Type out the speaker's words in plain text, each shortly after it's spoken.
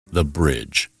The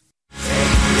Bridge.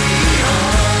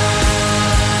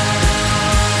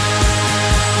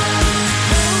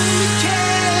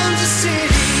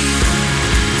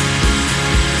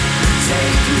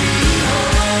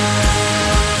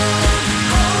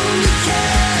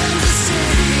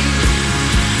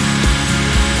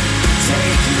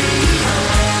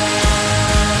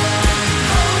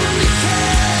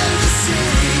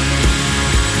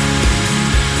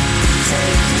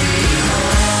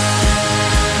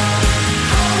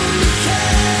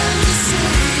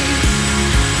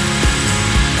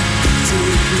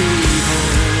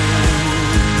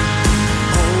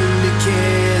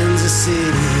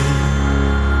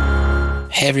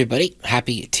 Hey everybody,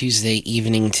 happy Tuesday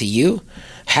evening to you.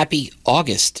 Happy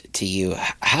August to you.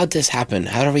 How'd this happen?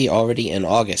 How are we already in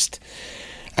August?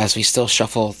 As we still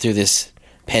shuffle through this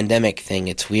pandemic thing,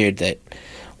 it's weird that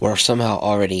we're somehow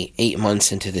already 8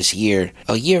 months into this year.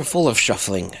 A year full of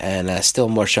shuffling and still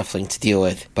more shuffling to deal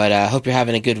with. But I hope you're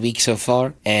having a good week so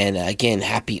far. And again,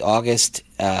 happy August.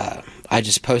 I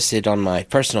just posted on my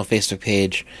personal Facebook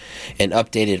page an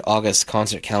updated August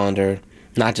concert calendar.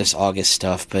 Not just August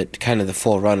stuff, but kind of the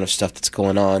full run of stuff that's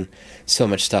going on. So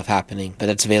much stuff happening. But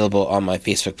that's available on my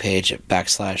Facebook page at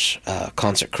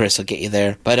 /Concert Chris will get you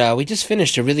there. But we just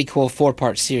finished a really cool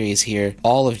 4-part series here,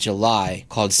 all of July,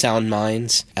 called Sound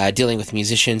Minds, dealing with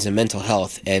musicians and mental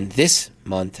health. And this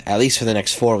month, at least for the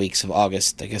next 4 weeks of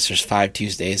August, I guess there's 5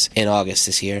 Tuesdays in August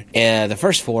this year, and the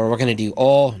first 4 we're going to do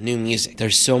all new music.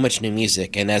 There's so much new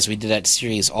music, and as we did that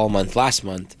series all month last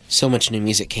month, so much new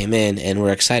music came in, and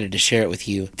we're excited to share it with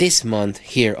you this month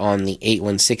here on the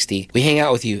 8160. We hang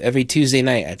out with you every Tuesday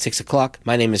night at 6 o'clock.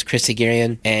 My name is Chris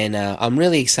Agarian, and I'm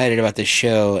really excited about this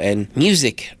show, and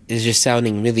music is just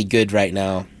sounding really good right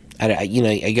now.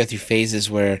 I go through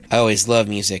phases where I always love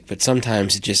music, but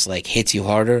sometimes it just like hits you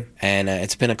harder. And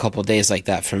it's been a couple days like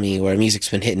that for me, where music's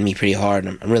been hitting me pretty hard.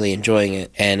 And I'm really enjoying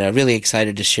it, and really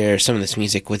excited to share some of this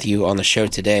music with you on the show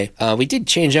today. We did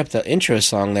change up the intro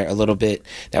song there a little bit.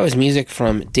 That was music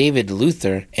from David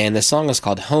Luther, and the song is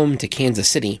called Home to Kansas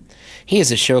City. He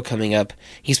has a show coming up.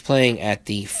 He's playing at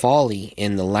the Folly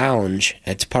in the Lounge.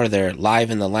 It's part of their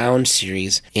Live in the Lounge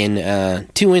series in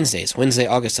 2 Wednesdays. Wednesday,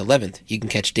 August 11th. You can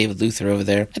catch David Luther over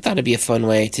there. I thought it'd be a fun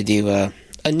way to do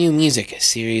a new music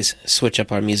series, switch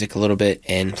up our music a little bit,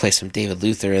 and play some David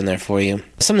Luther in there for you.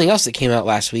 Something else that came out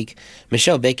last week,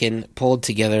 Michelle Bacon pulled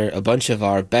together a bunch of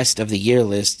our best of the year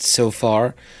lists so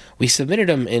far. We submitted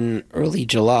them in early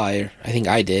July, I think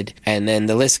I did, and then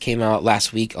the list came out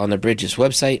last week on the Bridge's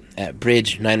website at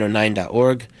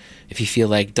bridge909.org. If you feel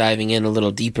like diving in a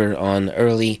little deeper on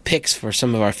early picks for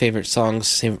some of our favorite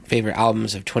songs, favorite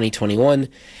albums of 2021,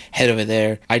 head over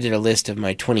there. I did a list of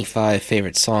my 25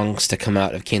 favorite songs to come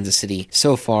out of Kansas City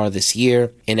so far this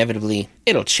year. Inevitably,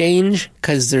 it'll change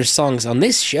because there's songs on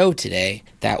this show today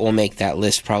that will make that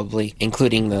list probably,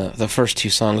 including the first 2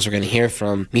 songs we're going to hear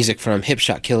from, music from Hip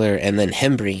Shot Killer and then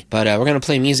Hembry. But we're going to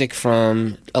play music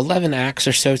from 11 acts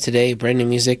or so today, brand new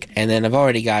music, and then I've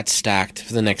already got stacked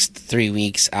for the next 3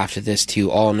 weeks after this to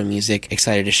all new music.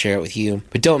 Excited to share it with you.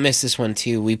 But don't miss this one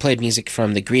too. We played music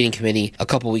from the Greeting Committee a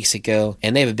couple weeks ago,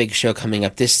 and they have a big show coming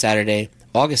up this Saturday,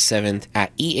 August 7th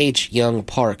at E.H. Young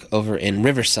Park over in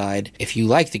Riverside. If you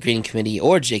like the Greeting Committee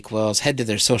or Jake Wells, head to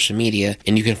their social media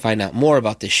and you can find out more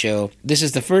about this show. This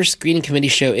is the first Greeting Committee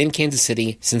show in Kansas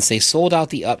City since they sold out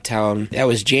the Uptown. That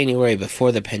was January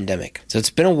before the pandemic. So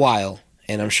it's been a while,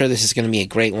 and I'm sure this is going to be a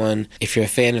great one. If you're a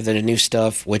fan of their new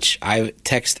stuff, which I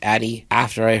text Addie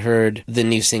after I heard the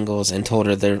new singles and told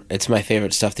her it's my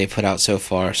favorite stuff they put out so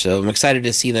far. So I'm excited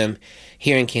to see them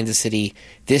here in Kansas City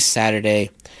this Saturday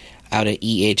out at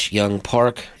E.H. Young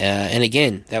Park. And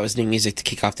again, that was new music to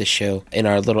kick off this show in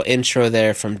our little intro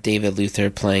there from David Luther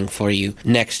playing for you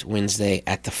next Wednesday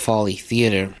at the Folly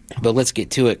Theater. But let's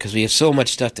get to it because we have so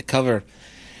much stuff to cover.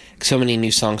 So many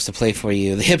new songs to play for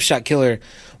you. The Hip Shot Killer,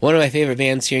 one of my favorite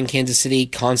bands here in Kansas City,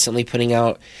 constantly putting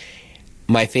out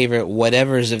my favorite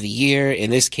whatevers of the year. In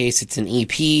this case, it's an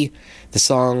EP. The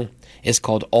song is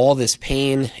called All This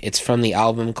Pain. It's from the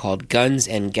album called Guns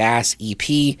and Gas EP.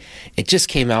 It just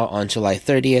came out on July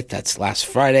 30th. That's last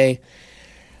Friday.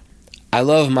 I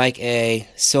love Mike A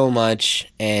so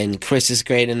much, and Chris is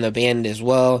great in the band as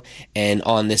well. And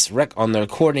on this on the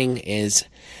recording is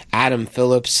Adam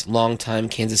Phillips, longtime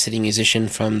Kansas City musician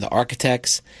from The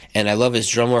Architects, and I love his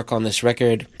drum work on this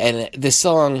record. And this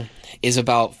song is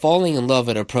about falling in love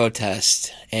at a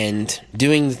protest and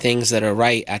doing the things that are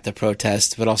right at the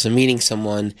protest, but also meeting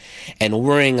someone and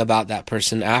worrying about that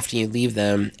person after you leave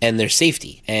them and their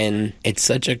safety. And it's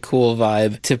such a cool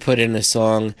vibe to put in a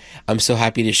song. I'm so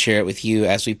happy to share it with you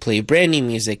as we play brand new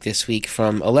music this week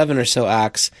from 11 or so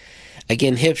acts.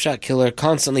 Again, Hip Shot Killer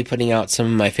constantly putting out some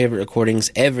of my favorite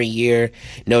recordings every year.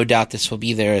 No doubt this will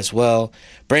be there as well.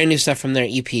 Brand new stuff from their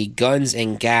EP, Guns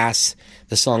and Gas.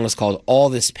 The song is called All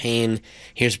This Pain.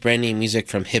 Here's brand new music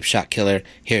from Hip Shot Killer.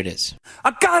 Here it is.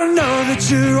 I gotta know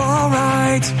that you're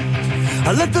alright.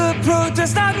 I let the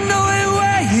protest not knowing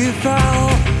where you fell.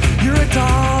 You're a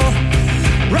doll,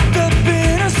 wrapped up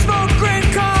in a smoke green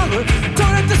collar,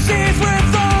 torn at the seams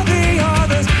with all the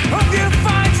others. Hope you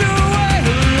find your way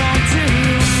along to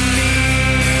me.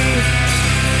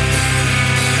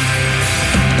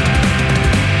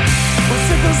 Well,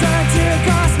 sickles and tear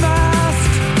gas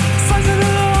masks, signs of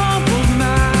the humbled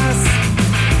mass.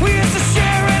 We used to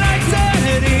share an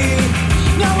identity,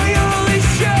 now we only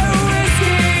share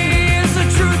whiskey. As the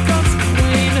truth comes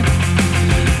clean,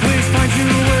 please find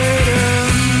your way to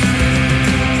me.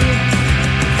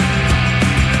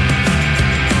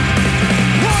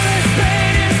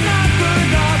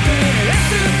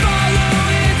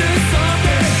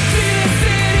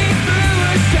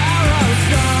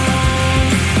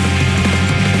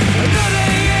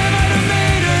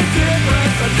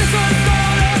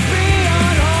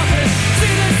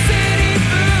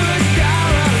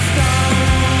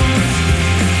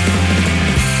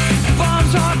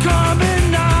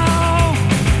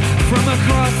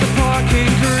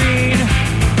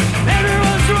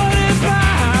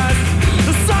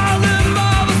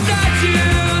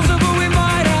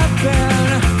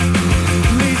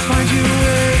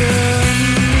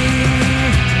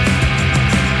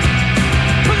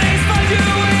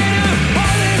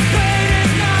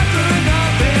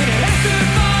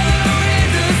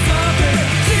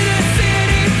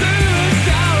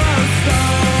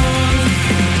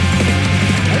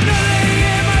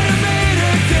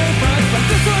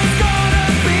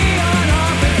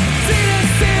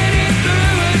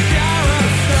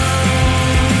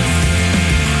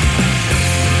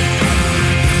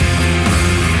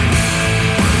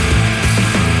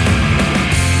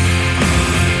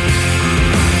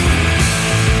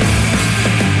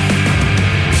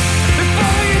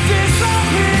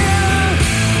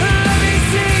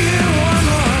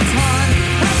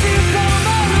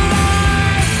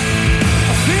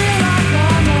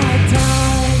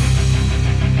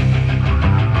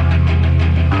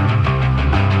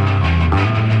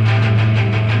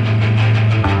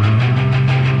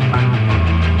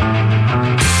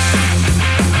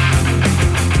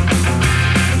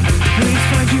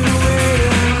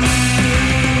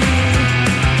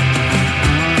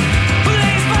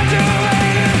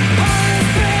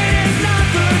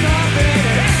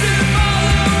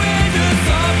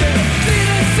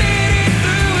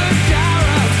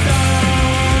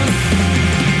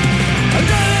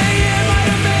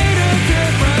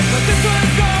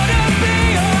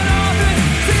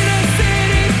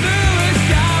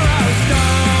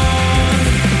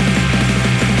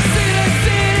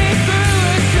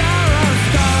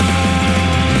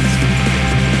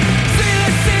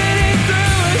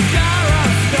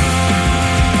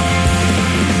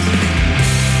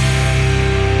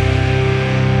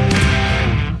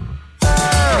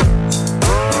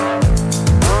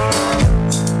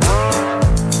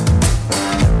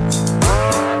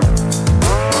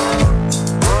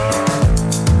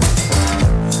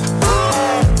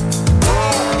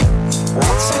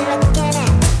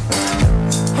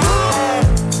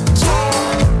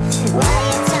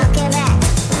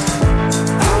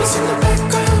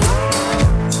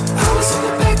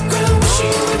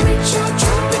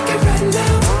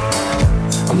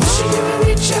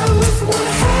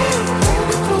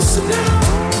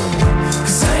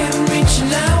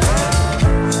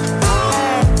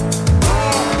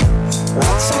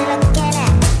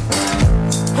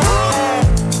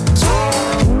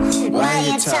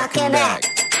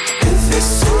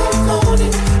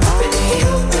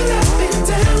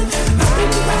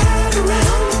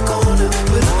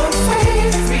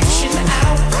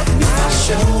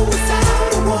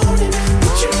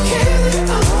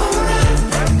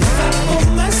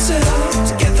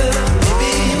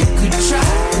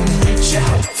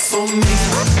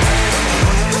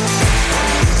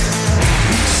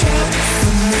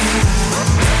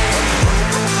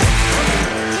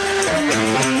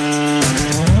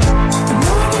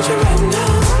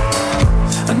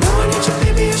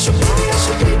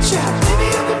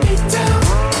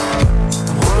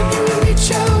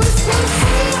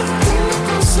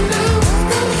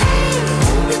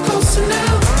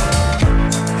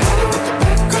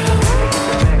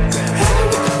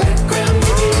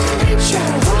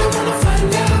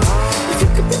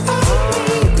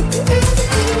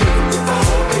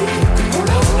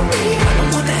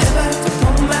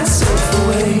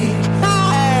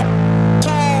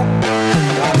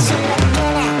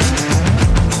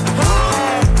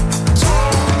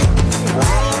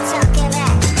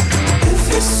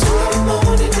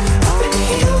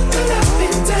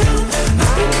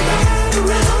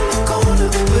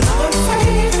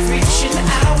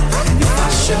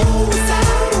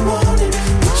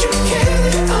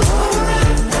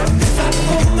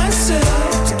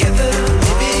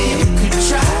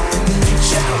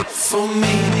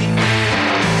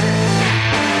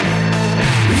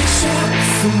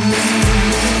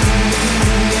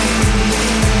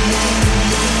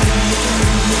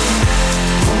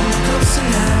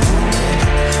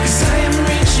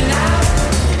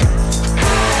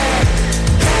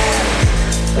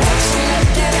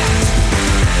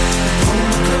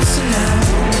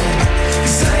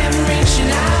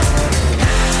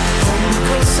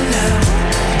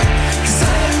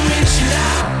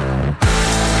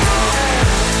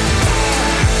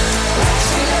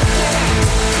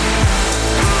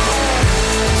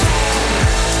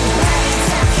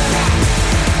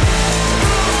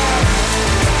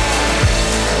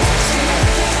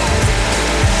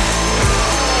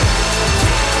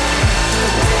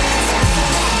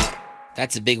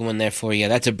 That's a big one there for you.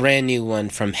 That's a brand new one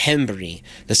from Hembry.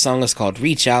 The song is called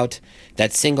Reach Out.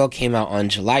 That single came out on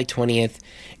July 20th.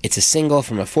 It's a single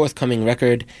from a forthcoming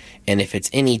record, and if it's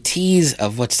any tease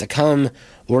of what's to come,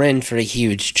 we're in for a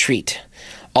huge treat.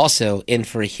 Also in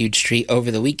for a huge treat over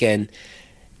the weekend,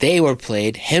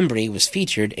 Hembry was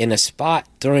featured in a spot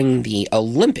during the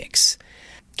Olympics.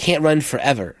 Can't Run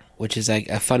Forever, which is like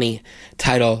a funny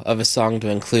title of a song to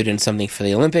include in something for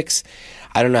the Olympics.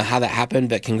 I don't know how that happened,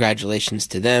 but congratulations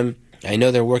to them. I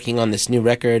know they're working on this new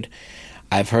record.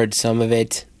 I've heard some of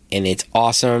it, and it's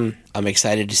awesome. I'm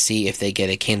excited to see if they get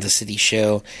a Kansas City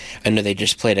show. I know they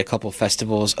just played a couple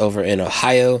festivals over in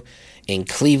Ohio, in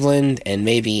Cleveland, and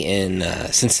maybe in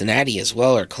Cincinnati as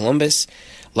well, or Columbus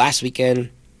last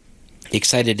weekend.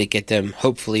 Excited to get them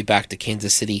hopefully back to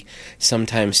Kansas City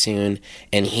sometime soon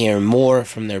and hear more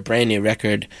from their brand new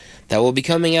record that will be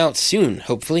coming out soon,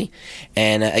 hopefully.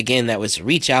 And again, that was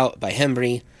Reach Out by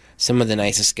Hembry, some of the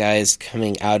nicest guys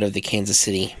coming out of the Kansas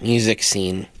City music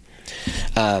scene.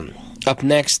 Up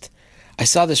next, I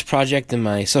saw this project in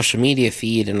my social media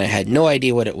feed and I had no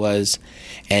idea what it was,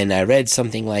 and I read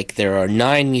something like there are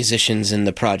 9 musicians in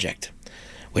the project,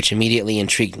 which immediately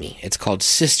intrigued me. It's called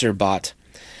Sister Bot.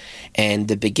 And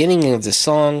the beginning of the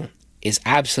song is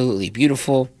absolutely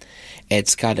beautiful.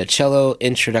 It's got a cello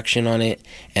introduction on it,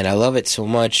 and I love it so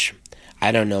much.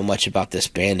 I don't know much about this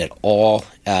band at all.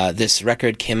 This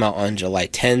record came out on July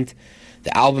 10th.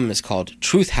 The album is called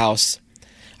Truth House.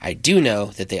 I do know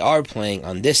that they are playing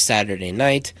on this Saturday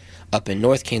night up in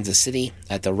North Kansas City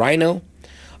at the Rhino,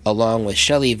 along with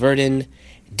Shelley Verdon,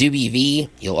 Doobie V.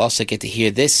 You'll also get to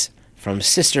hear this from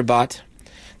Sister Bot.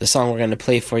 The song we're going to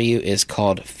play for you is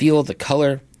called Feel the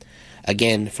Color,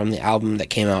 again from the album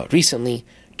that came out recently,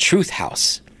 Truth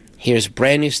House. Here's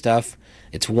brand new stuff.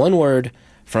 It's one word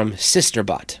from Sister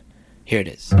Bot. Here it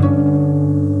is.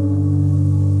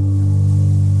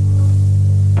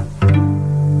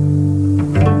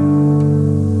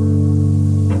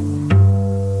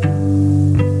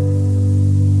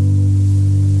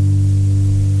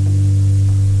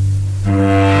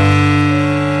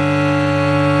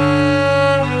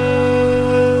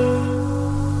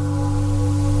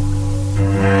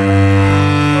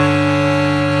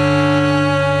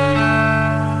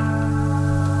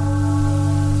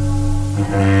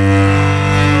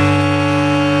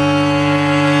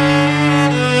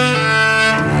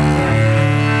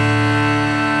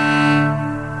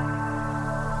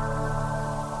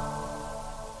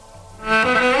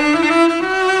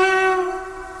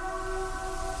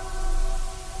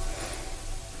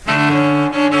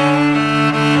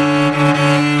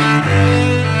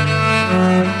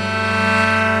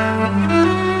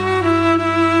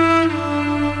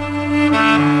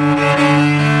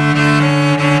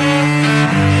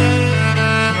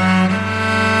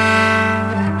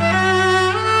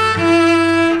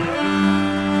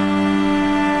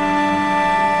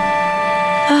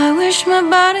 wish my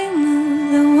body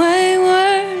moved the way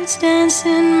words dance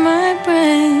in my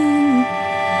brain,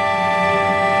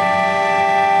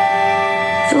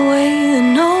 the way the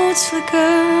notes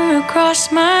flicker across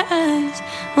my eyes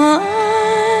while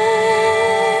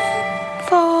I'm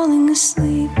falling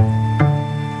asleep.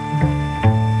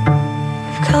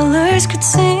 If colors could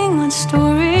sing, what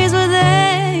stories would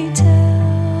they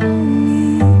tell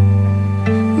me?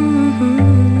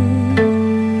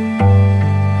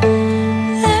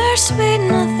 There's sweet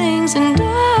nothings and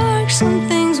dark, some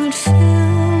things would fill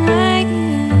my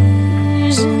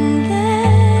ears, and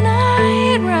then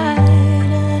I'd write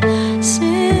a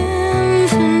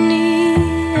symphony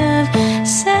of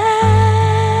saturation.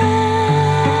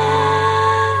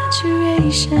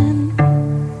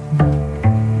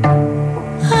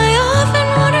 I often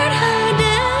wondered how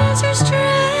dancers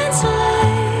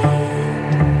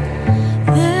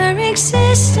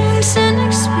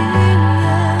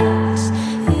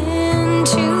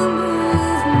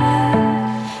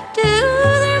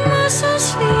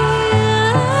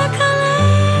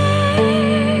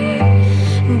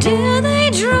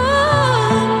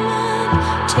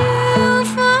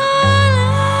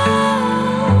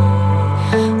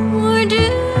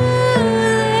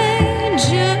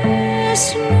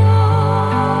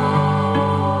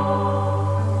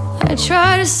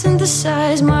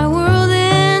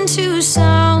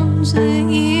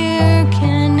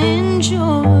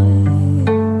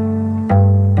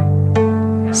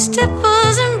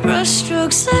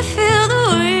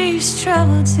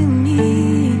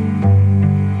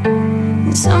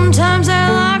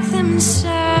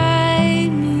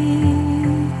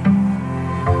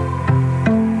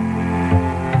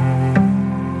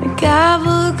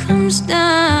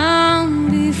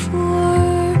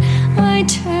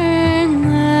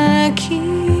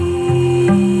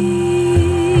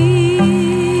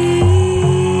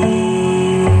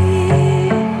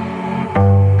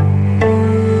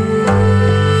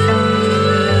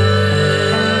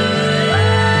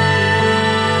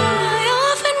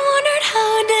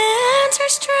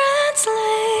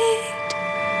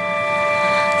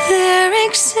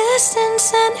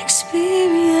practice and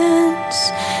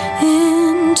experience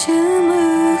into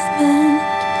movement.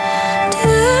 Do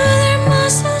their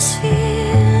muscles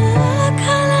feel a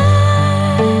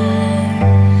color?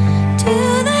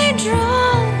 Do they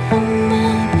draw them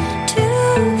up to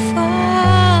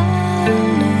follow?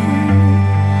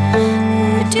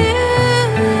 Or do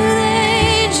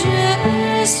they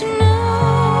just know?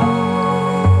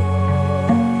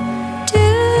 Do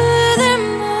their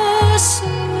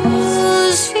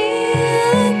muscles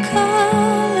feel a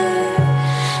color?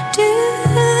 Do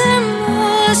their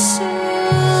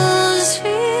muscles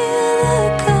feel a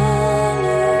color?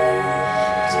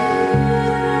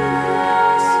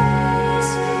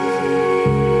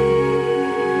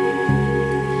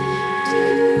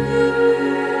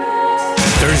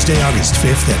 Thursday, August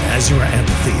 5th at Azure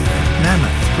Amphitheater,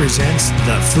 Mammoth presents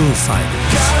the Foo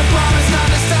Fighters.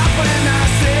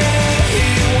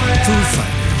 Foo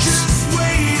Fighters.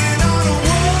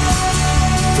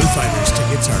 Foo Fighters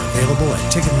tickets are available at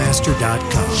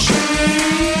Ticketmaster.com.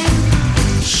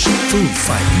 Foo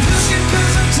Fighters.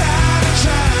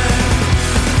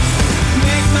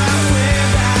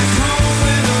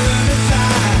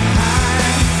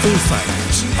 Foo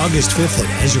Fighters, August 5th at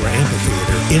Azure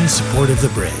Amphitheater in support of the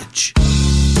bridge.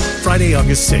 Friday,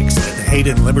 August 6th at the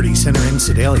Hayden Liberty Center in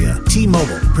Sedalia,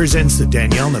 T-Mobile presents the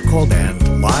Danielle Nicole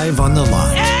Band live on the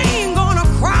lot. Ain't gonna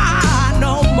cry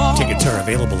no more. Tickets are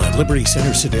available at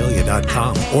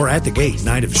libertycentersedalia.com or at the gate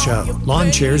night of show.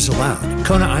 Lawn chairs allowed.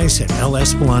 Kona Ice and El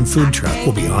Espelon food truck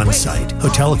will be on site.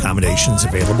 Hotel accommodations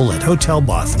available at Hotel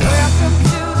Bothwell.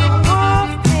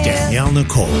 Danielle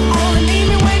Nicole. Only leave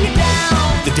me when you're down.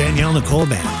 The Danielle Nicole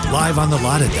Band, live on the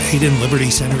lot at the Hayden Liberty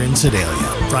Center in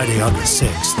Sedalia, Friday, August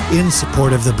 6th, in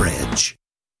support of the bridge.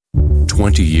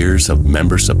 20 years of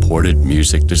member-supported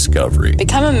music discovery.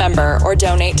 Become a member or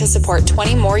donate to support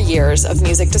 20 more years of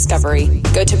music discovery.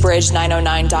 Go to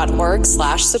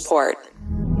bridge909.org/support.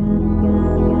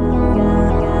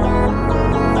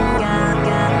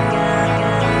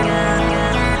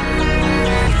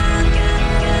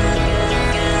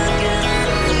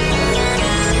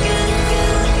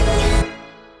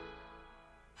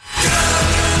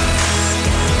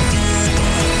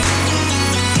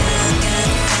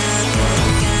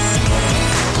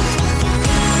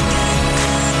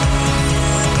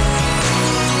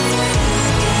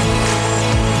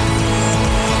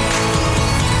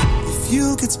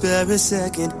 Spare a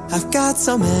second, I've got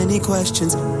so many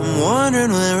questions. I'm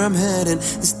wondering where I'm heading.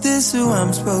 Is this who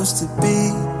I'm supposed to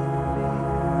be?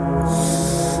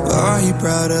 Are you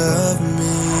proud of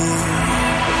me?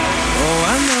 Oh,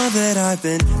 I know that I've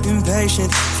been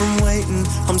impatient from waiting.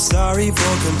 I'm sorry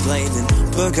for complaining,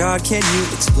 but God, can you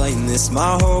explain this?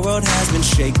 My whole world has been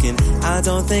shaken. I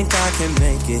don't think I can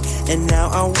make it, and now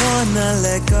I wanna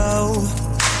let go.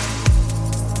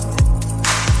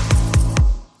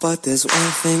 But there's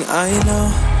one thing I know.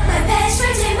 My best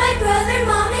friends and my brother,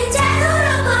 mom and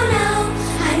dad, oh no.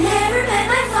 I never met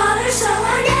my father, so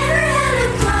I never held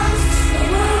him close. The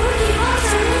world will keep on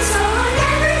turning, so I'll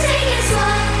never take it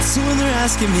slow. So when they're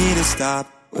asking me to stop,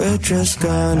 we're just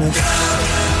gonna go.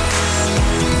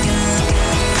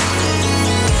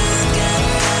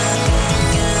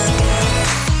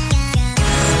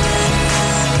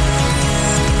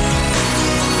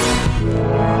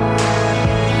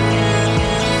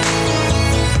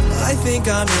 I think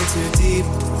I'm in too deep.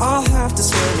 I'll have to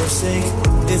swim or sink.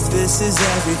 If this is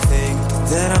everything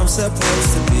that I'm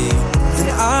supposed to be, then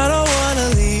I don't wanna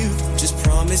leave. Just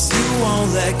promise you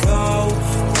won't let go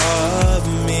of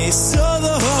me, so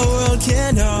the whole world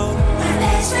can know. My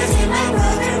best friends and my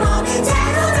brother, mom and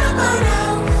dad, oh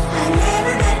no. I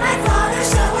never met my father,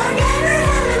 so I never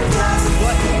held him close.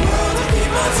 What? The world will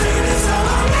keep on turning, so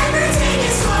I'll never take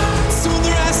it slow. So when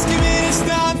they're asking me to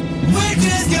stop, we're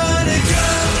just gonna go.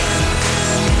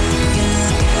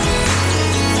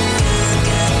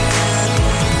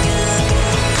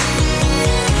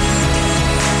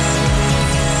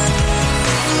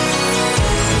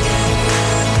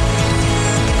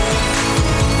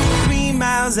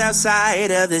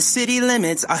 Outside of the city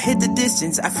limits, I'll hit the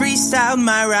distance. I freestyled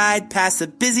my ride past the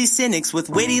busy cynics with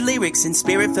witty lyrics and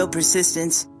spirit-filled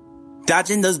persistence,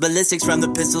 dodging those ballistics from the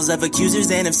pistols of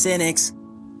accusers and of cynics.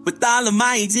 With all of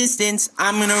my existence,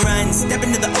 I'm gonna run, step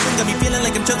into the open, got me feeling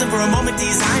like I'm chosen for a moment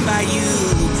designed by you.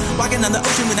 Walking on the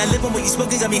ocean when I live on what you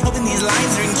spoke, got me hoping these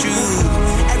lines ring true.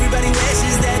 Everybody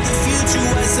wishes that the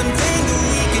future was something that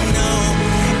we can know.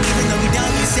 Even though we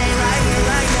don't, you say right here,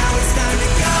 right now, it's time to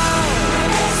go.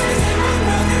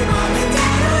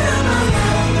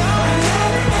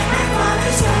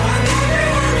 So I'll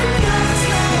never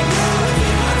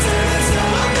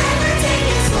take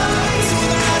it slow.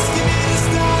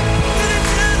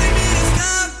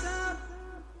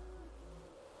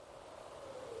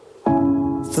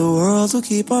 wheels will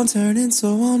keep on turning, so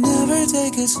I'll never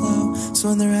take it slow. So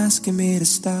when they're asking me to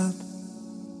stop,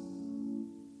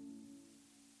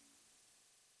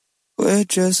 we're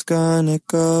just gonna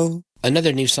go.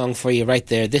 Another new song for you right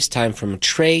there, this time from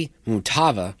Trey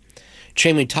Mutava.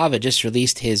 Trey Mutava just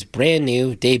released his brand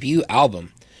new debut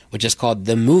album, which is called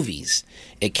The Movies.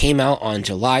 It came out on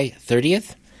July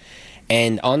 30th.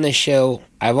 And on this show,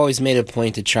 I've always made a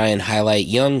point to try and highlight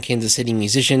young Kansas City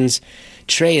musicians.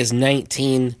 Trey is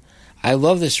 19. I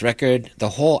love this record. The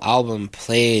whole album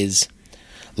plays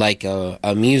like a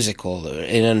musical.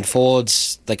 It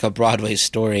unfolds like a Broadway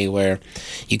story where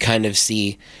you kind of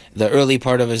see the early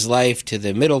part of his life to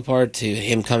the middle part, to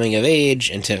him coming of age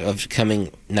and of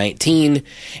coming 19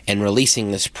 and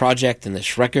releasing this project and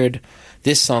this record.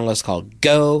 This song is called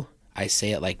Go. I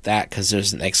say it like that because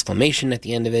there's an exclamation at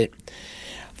the end of it.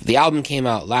 The album came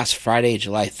out last Friday,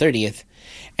 July 30th,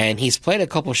 and he's played a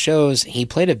couple shows. He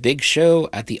played a big show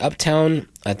at the Uptown,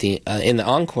 in the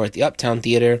Encore at the Uptown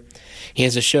Theater. He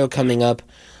has a show coming up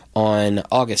on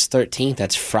August 13th.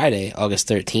 That's Friday, August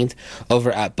 13th,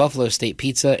 over at Buffalo State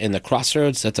Pizza in the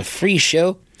Crossroads. That's a free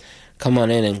show. Come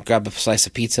on in and grab a slice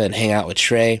of pizza and hang out with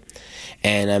Trey.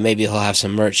 And maybe he'll have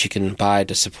some merch you can buy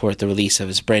to support the release of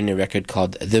his brand new record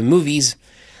called The Movies.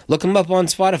 Look him up on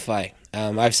Spotify.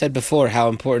 I've said before how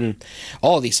important,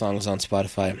 all these songs on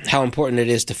Spotify, how important it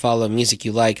is to follow music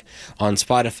you like on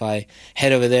Spotify.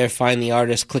 Head over there, find the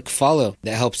artist, click follow.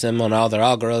 That helps them on all their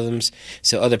algorithms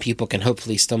so other people can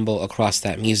hopefully stumble across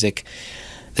that music.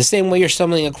 The same way you're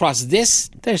stumbling across this,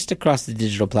 just across the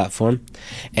digital platform,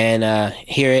 and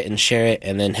hear it and share it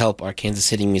and then help our Kansas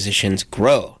City musicians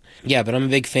grow. Yeah, but I'm a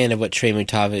big fan of what Trey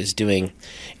Mutava is doing.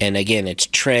 And again, it's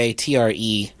Trey,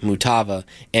 T-R-E, Mutava,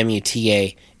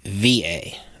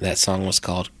 M-U-T-A-V-A. That song was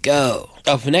called Go.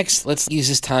 Up next, let's use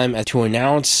this time to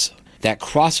announce that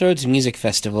Crossroads Music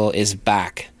Festival is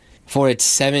back for its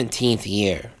 17th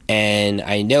year. And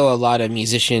I know a lot of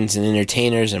musicians and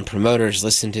entertainers and promoters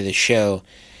listen to the show.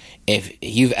 If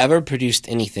you've ever produced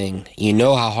anything, you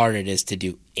know how hard it is to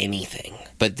do anything.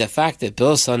 But the fact that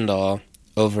Bill Sundahl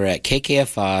over at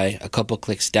KKFI, a couple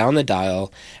clicks down the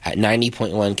dial at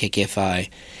 90.1 KKFI,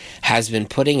 has been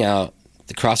putting out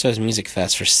the Crossroads Music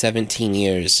Fest for 17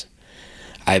 years.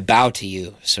 I bow to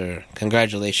you, sir.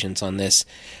 Congratulations on this.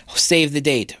 Save the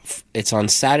date. It's on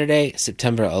Saturday,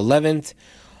 September 11th,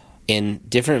 in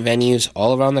different venues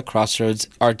all around the Crossroads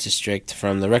Art District,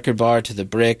 from the Record Bar to the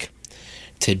Brick,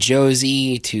 to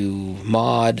Josie, to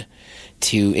Mod,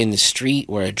 to In the Street,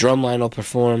 where a drumline will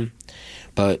perform.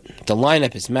 But the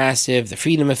lineup is massive. The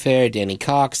Freedom Affair, Danny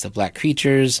Cox, The Black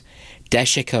Creatures,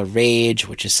 Jessica Rage,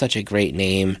 which is such a great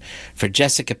name for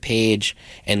Jessica Page,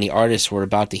 and the artist we're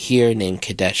about to hear named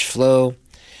Kadesh Flow.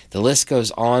 The list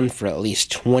goes on for at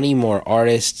least 20 more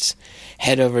artists.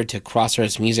 Head over to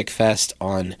Crossroads Music Fest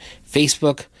on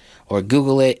Facebook or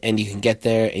Google it, and you can get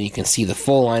there and you can see the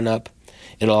full lineup.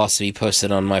 It'll also be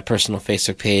posted on my personal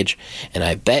Facebook page, and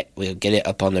I bet we'll get it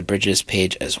up on the Bridges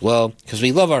page as well, because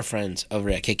we love our friends over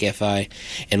at KKFI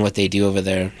and what they do over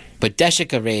there. But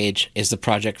Jessica Rage is the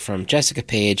project from Jessica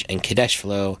Page and Kadesh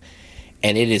Flow,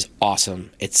 and it is awesome.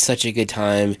 It's such a good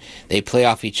time. They play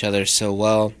off each other so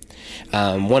well.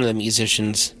 One of the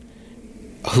musicians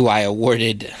who I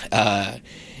awarded a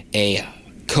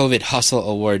COVID Hustle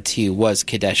Award to was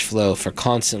Kadesh Flow for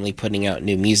constantly putting out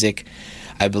new music.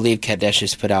 I believe Kadesh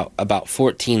has put out about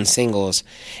 14 singles,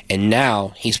 and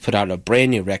now he's put out a brand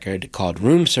new record called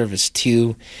Room Service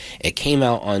 2. It came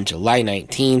out on July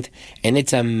 19th, and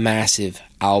it's a massive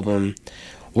album.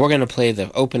 We're going to play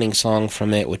the opening song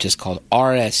from it, which is called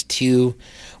RS2,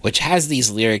 which has these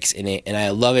lyrics in it, and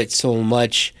I love it so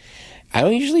much. I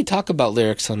don't usually talk about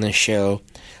lyrics on this show,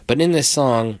 but in this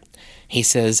song, he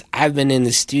says, I've been in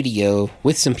the studio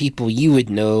with some people you would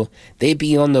know. They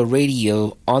be on the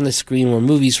radio, on the screen where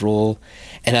movies roll.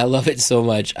 And I love it so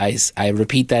much. I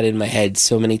repeat that in my head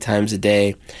so many times a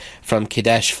day. From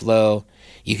Kadesh Flow,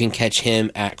 you can catch him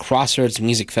at Crossroads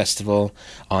Music Festival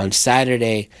on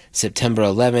Saturday, September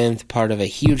 11th, part of a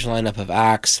huge lineup of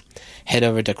acts. Head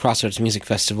over to Crossroads Music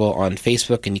Festival on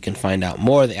Facebook and you can find out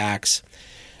more of the acts.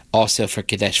 Also for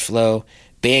Kadesh Flow,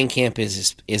 Bandcamp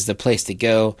is the place to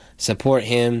go. Support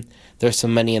him, throw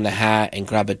some money in the hat, and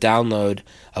grab a download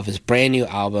of his brand new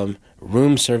album,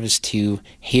 Room Service 2.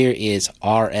 Here is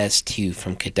RS2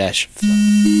 from Kadesh Flow.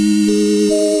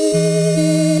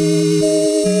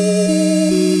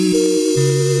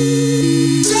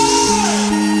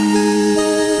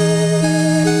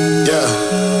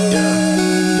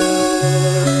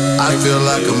 I feel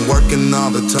like I'm working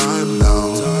all the time now.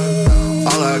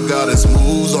 All I got is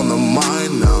moves on the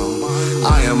mind now.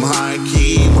 I am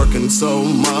high-key, working so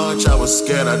much, I was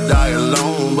scared I'd die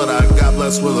alone. But I got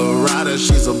blessed with a rider,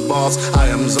 she's a boss, I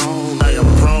am zoned. I am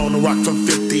prone to rock for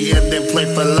 50 and then play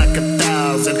for like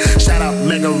 1,000. Shout out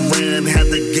Mega Ran, had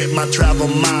to get my travel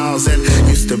miles. And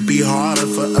used to be harder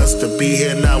for us to be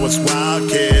here, now it's wild,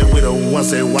 kid. We the ones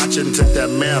they watching, took that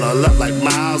man all up like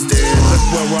Miles did. Look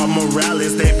where our morale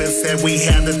is, they been said we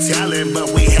had the talent,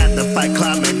 but we had to fight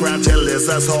climate ground till it's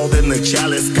us holding the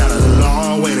chalice. Got a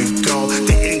long way to go,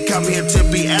 didn't come here to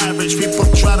be average. People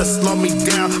try to slow me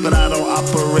down, but I don't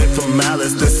operate from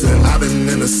malice. Listen, I've been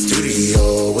in the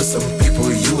studio with some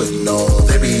people you would know.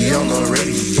 They be on the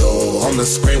radio, on the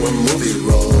screen when movie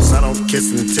rolls. I don't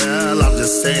kiss and tell, I'm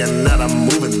just saying that I'm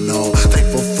moving on.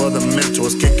 Thankful for the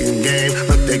mentors kicking game,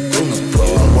 look they grew me pro.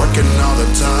 I'm working all the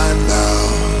time now.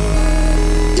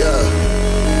 Yeah,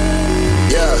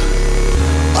 yeah.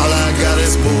 All I got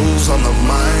is moves on the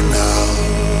mind now.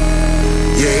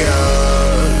 Yeah,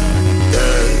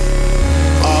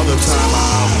 yeah. All the time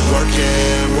I'm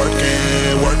working,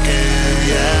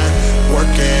 yeah.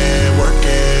 Working.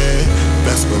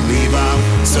 Best believe I'm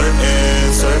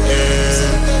certain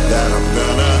that I'm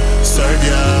gonna serve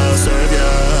ya.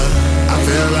 I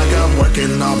feel like I'm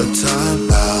working all the time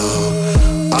now.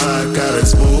 All I got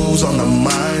is moves on the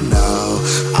mind now.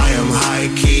 I am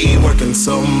high-key, working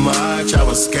so much, I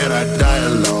was scared I'd die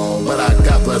alone. But I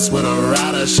got blessed with a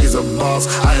rider, she's a boss,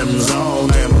 I am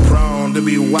zoned. I am prone to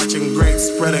be watching great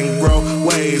spread and grow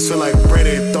waves. Feel like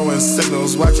Brady throwing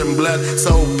signals, watching blood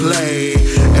so play.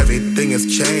 Everything has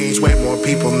changed, way more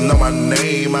people know my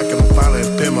name. I can finally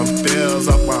pay my bills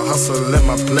off my hustle and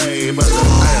my play. But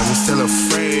I am still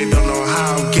afraid, don't know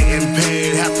how I'm getting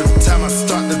paid. Half the time I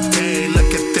start the day,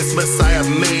 look at this mess I have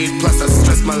made. Plus I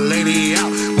stress my lady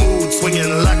out, mood swinging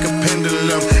like a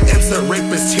pendulum. Instant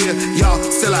rapist here, y'all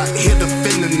still out here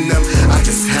defending them. I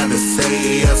just had to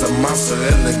say, as a monster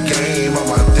in the game, on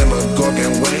my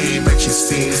Demogorgon way. Bet you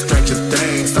seen stranger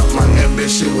things, thought my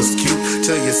ambition was cute,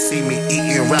 till you see me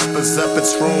eating rappers up,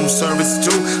 it's room service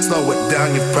too. Slow it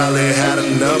down, you probably had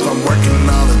enough. I'm working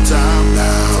all the time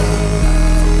now.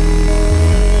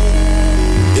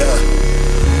 Yeah,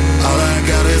 all I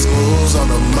got is moves on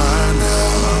the mind now.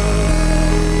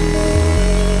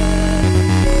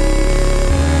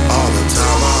 All the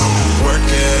time I'm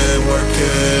working,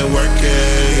 yeah. Working.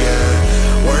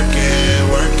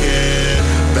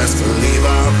 Best believe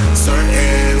I'm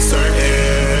certain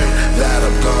that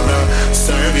I'm gonna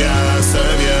serve ya.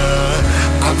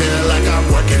 I feel like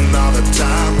I'm working all the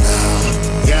time now.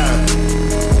 Yeah.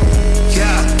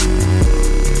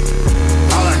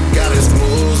 All I got is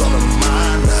moves on the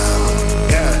mind now.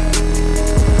 Yeah.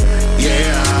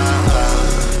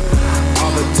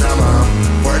 All the time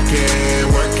I'm working,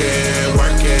 yeah.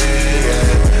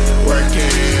 Working.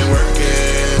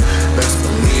 Best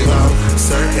believe I'm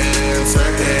certain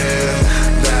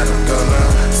that I'm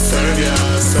gonna serve ya.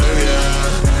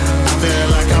 I feel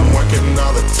like I'm working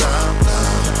all the time now.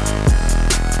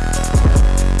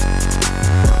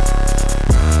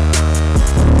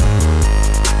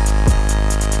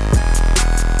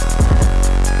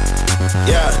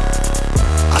 Yeah,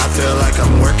 I feel like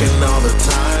I'm working all the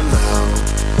time now.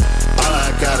 All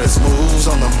I got is moves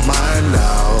on the mind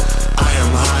now. I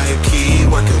am high-key,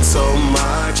 working so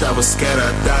much, I was scared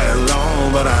I'd die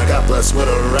alone. But I got blessed with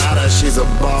a rider, she's a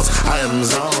boss, I am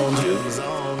zoned.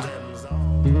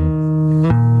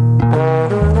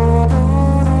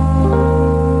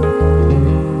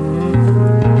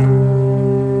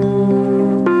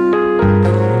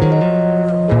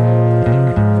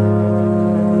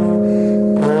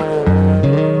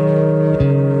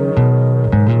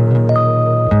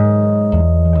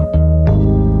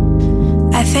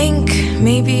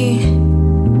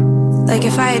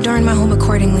 If I adorned my home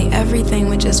accordingly, everything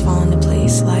would just fall into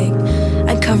place. Like,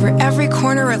 I'd cover every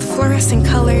corner with fluorescent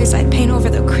colors, I'd paint over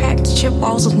the cracked chip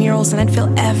walls with murals, and I'd fill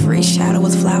every shadow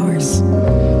with flowers.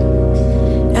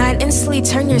 And I'd instantly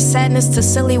turn your sadness to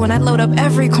silly when I'd load up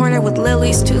every corner with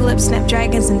lilies, tulips,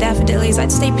 snapdragons, and daffodillies.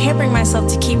 I'd stay pampering myself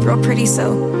to keep real pretty,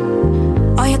 so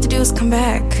all you have to do is come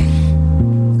back.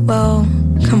 Well,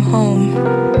 come home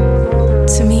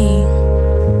to me.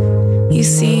 You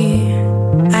see,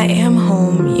 I am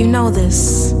home, you know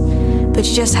this, but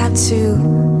you just have to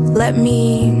let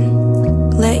me,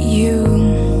 let you,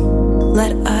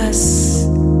 let us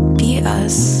be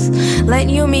us. Let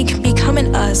you and me become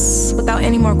an us without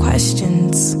any more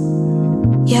questions.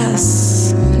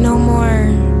 Yes, no more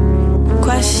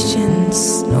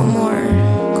questions, no more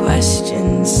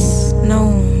questions,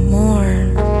 no more.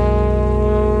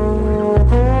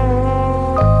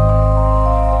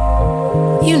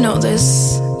 You know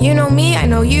this. You know me, I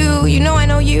know you. You know I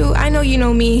know you. I know you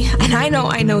know me, and I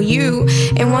know you,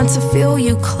 and want to feel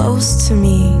you close to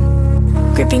me.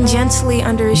 Gripping gently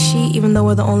under a sheet even though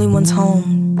we're the only ones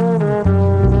home.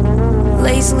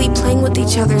 Lazily playing with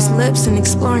each other's lips and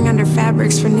exploring under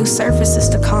fabrics for new surfaces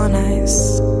to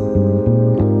colonize.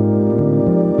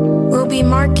 We'll be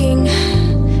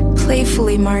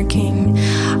playfully marking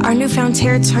our newfound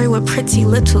territory with pretty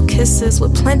little kisses,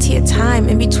 with plenty of time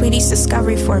in between each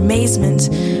discovery for amazement,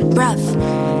 breath,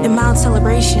 and mild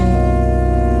celebration.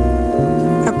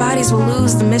 Our bodies will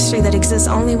lose the mystery that exists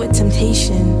only with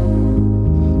temptation.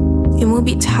 And we'll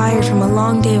be tired from a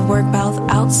long day of work both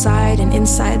outside and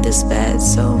inside this bed,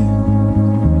 so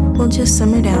we'll just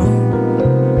simmer down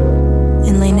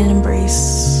and lay in an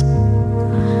embrace,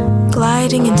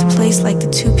 gliding into place like the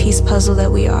two-piece puzzle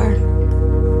that we are.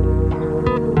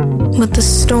 With the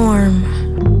storm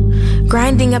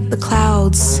grinding up the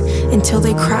clouds until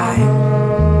they cry,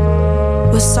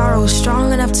 with sorrow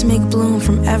strong enough to make bloom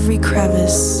from every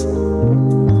crevice.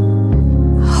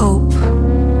 Hope.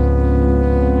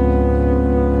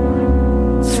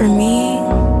 For me,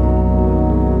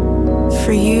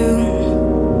 for you,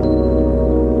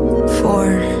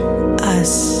 for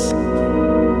us.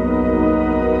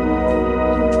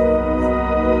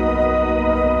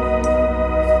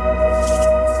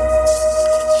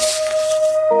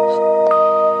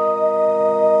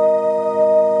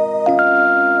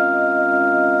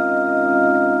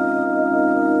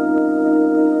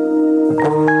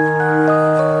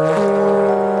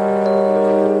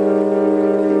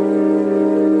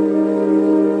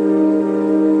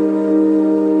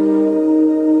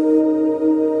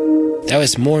 That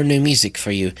was more new music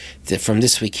for you from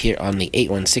this week here on the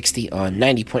 8160 on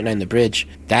 90.9 The Bridge.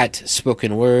 That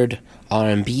spoken word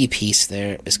R&B piece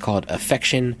there is called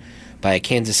Affection by a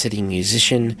Kansas City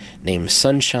musician named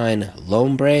Sunshine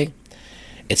Lombre.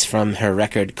 It's from her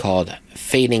record called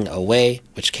Fading Away,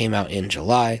 which came out in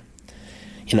July.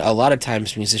 You know, a lot of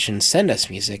times musicians send us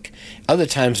music. Other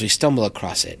times we stumble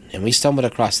across it. And we stumbled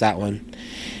across that one.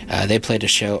 They played a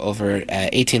show over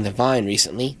at 18 The Vine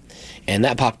recently. And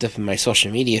that popped up in my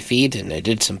social media feed, and I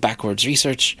did some backwards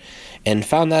research and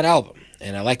found that album.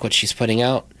 And I like what she's putting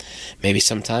out. Maybe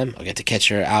sometime I'll get to catch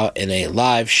her out in a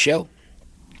live show.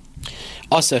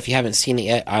 Also, if you haven't seen it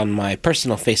yet, on my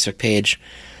personal Facebook page,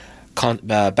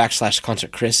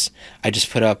 /Concert Chris, I just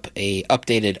put up a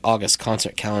updated August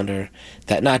concert calendar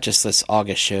that not just lists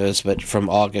August shows, but from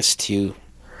August to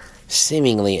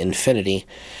seemingly infinity.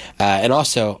 And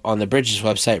also on the Bridge's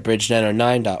website,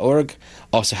 bridge909.org,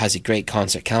 also has a great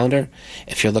concert calendar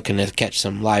if you're looking to catch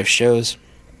some live shows.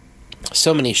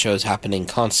 So many shows happening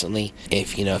constantly.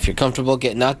 If you're comfortable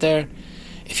getting out there,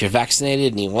 if you're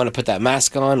vaccinated and you want to put that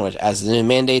mask on, which as the new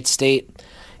mandate state,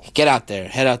 get out there,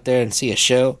 head out there and see a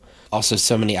show. Also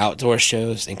so many outdoor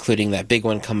shows, including that big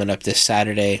one coming up this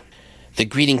Saturday. The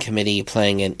Greeting Committee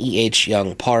playing in E.H.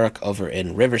 Young Park over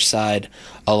in Riverside,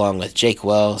 along with Jake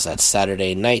Wells. That's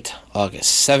Saturday night,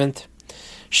 August 7th.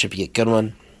 Should be a good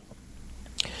one.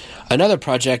 Another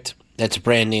project that's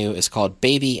brand new is called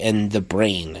Baby and the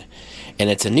Brain. And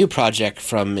it's a new project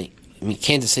from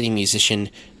Kansas City musician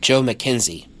Joe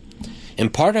McKenzie.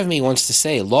 And part of me wants to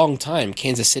say long-time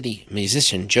Kansas City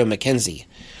musician Joe McKenzie.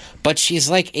 But she's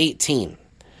like 18.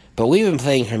 But we've been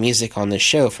playing her music on this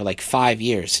show for like 5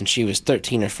 years, since she was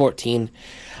 13 or 14.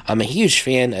 I'm a huge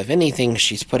fan of anything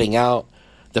she's putting out.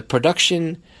 The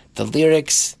production, the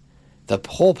lyrics, the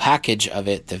whole package of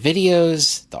it, the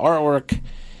videos, the artwork.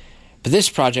 But this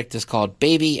project is called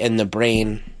Baby and the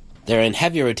Brain. They're in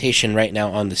heavy rotation right now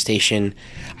on the station.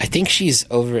 I think she's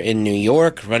over in New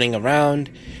York running around.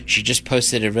 She just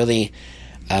posted a really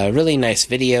nice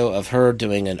video of her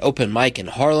doing an open mic in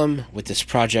Harlem with this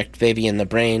project, Baby in the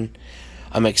Brain.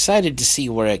 I'm excited to see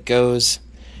where it goes.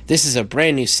 This is a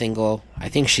brand new single. I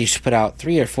think she's put out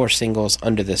 3 or 4 singles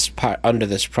under this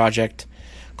project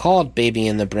called Baby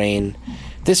in the Brain.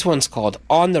 This one's called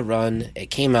On the Run.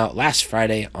 It came out last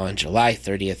Friday on July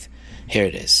 30th. Here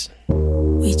it is.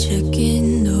 We check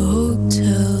in the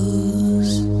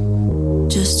hotels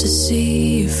just to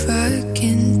see if I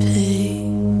can pay.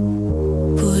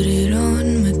 Put it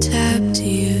on my tab to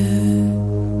you.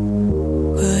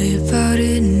 Cry about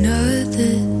it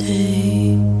another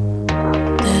day.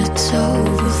 That's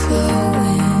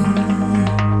overflowing,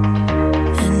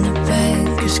 and the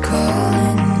bank is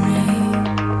calling me.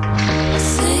 I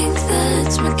think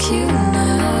that's my cue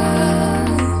now.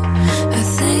 I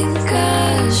think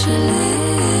I should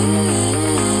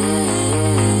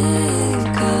leave,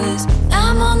 'cause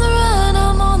I'm on the run,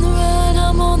 I'm on the run,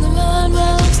 I'm on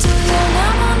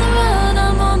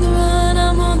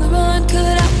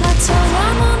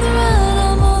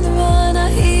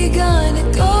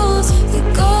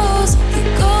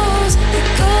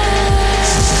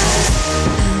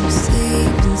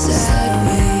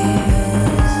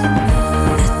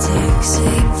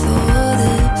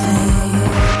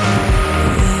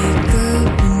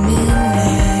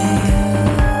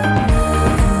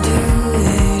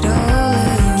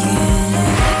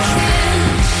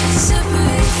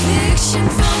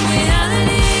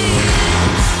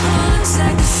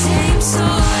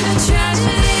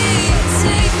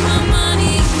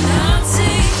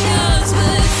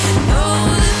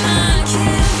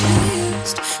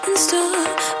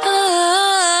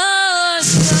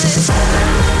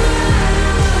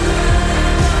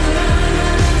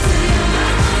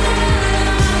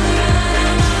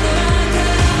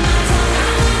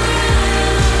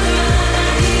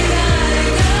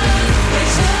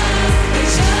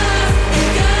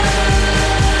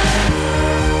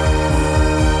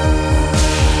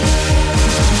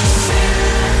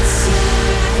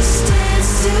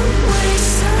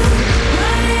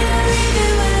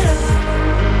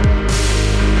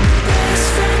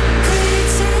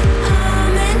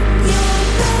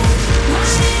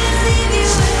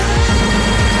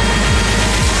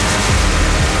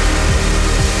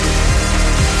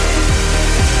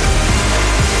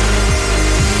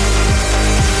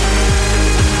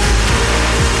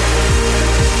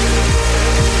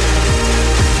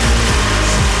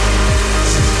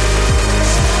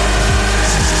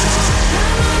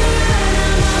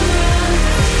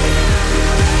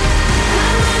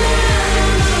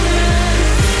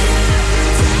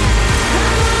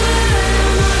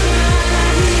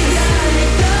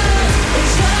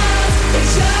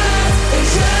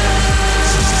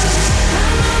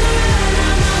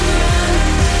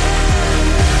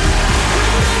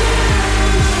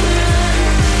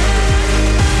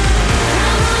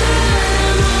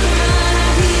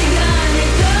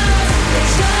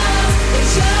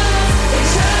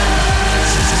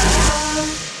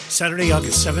Saturday,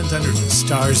 August 7th, under the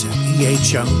stars at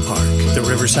E.H. Young Park. The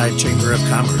Riverside Chamber of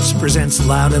Commerce presents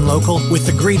Loud and Local with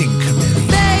the Greeting Committee.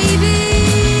 Baby,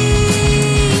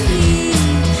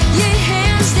 your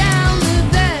hands down the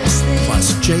best thing.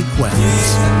 Plus Jake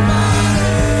Wells.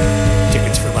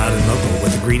 Tickets for Loud and Local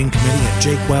with the Greeting Committee and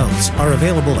Jake Wells are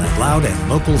available at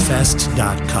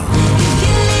loudandlocalfest.com.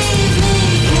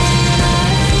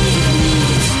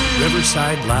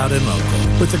 Riverside Loud and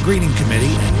Local with the Greeting Committee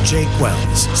and Jake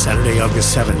Wells, Saturday,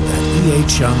 August 7th at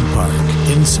E.H. Young Park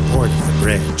in support of the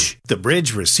Bridge. The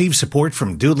Bridge receives support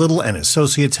from Doolittle and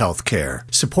Associates Healthcare,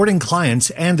 supporting clients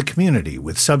and the community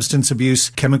with substance abuse,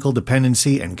 chemical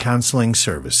dependency, and counseling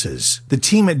services. The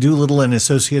team at Doolittle and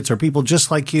Associates are people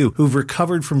just like you who've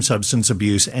recovered from substance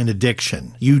abuse and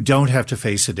addiction. You don't have to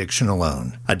face addiction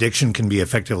alone. Addiction can be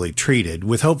effectively treated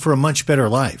with hope for a much better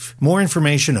life. More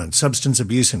information on substance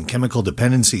abuse and chemical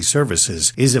dependency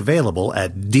services is available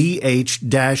at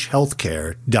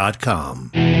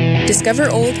dh-healthcare.com. Discover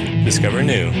old. Discover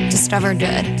new. Discover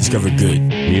good. Discover good.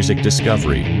 Music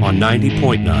Discovery on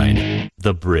 90.9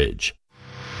 The Bridge.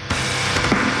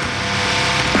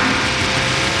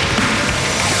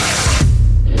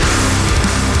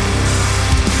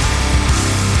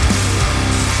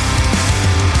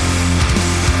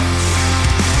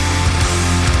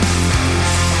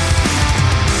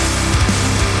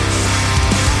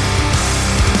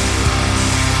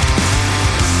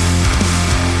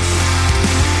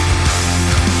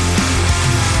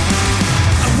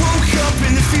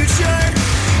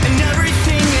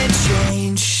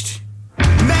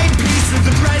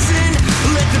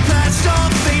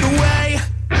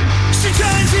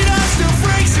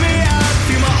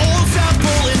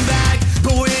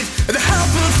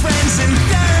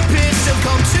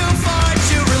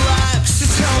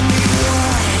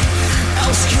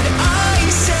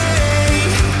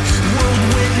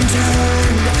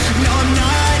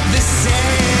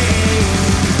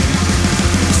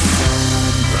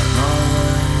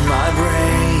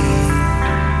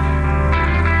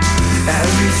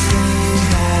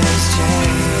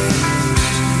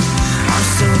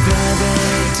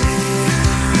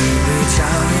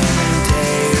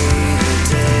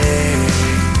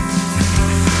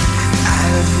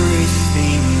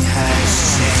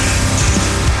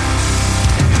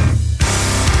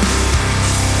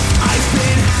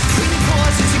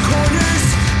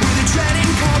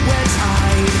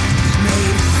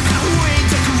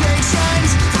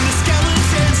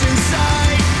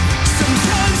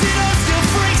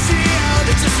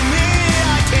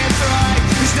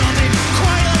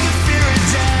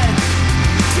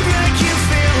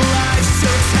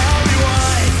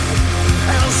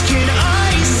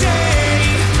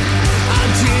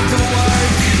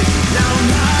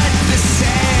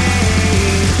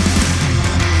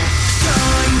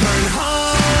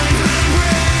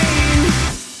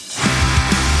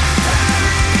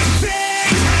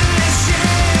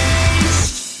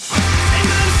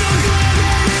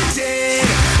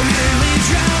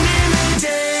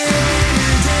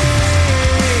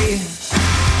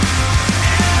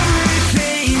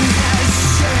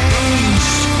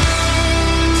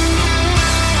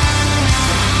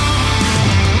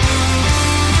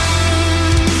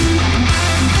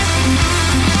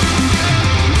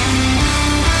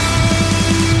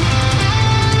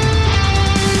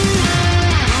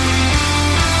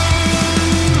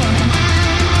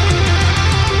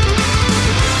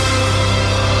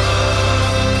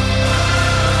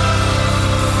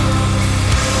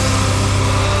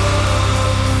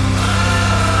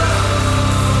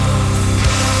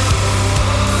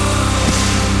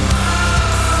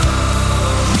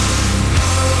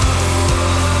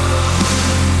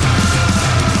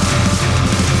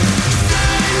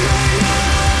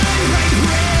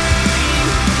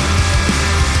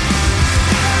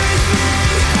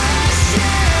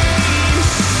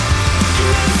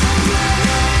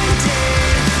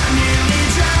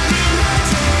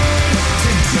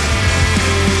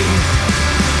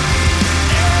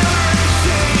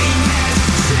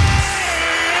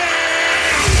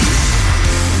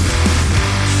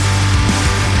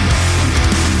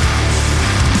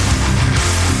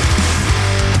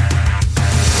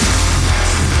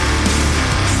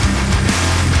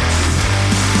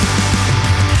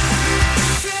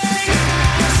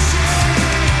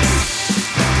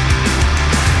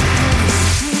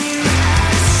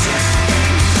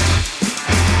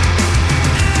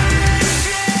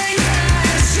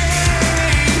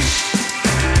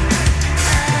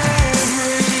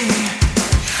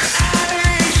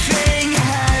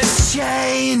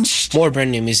 More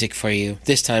brand new music for you,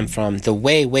 this time from the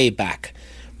way back.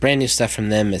 Brand new stuff from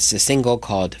them. It's a single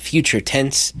called Future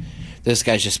Tense. Those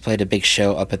guys just played a big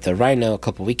show up at the Rhino a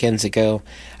couple weekends ago.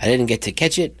 I didn't get to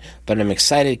catch it, but I'm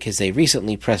excited because they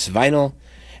recently pressed vinyl,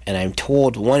 and I'm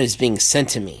told one is being sent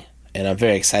to me, and I'm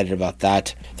very excited about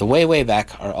that. The Way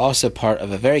Back are also part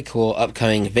of a very cool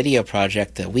upcoming video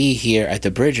project that we here at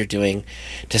The Bridge are doing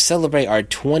to celebrate our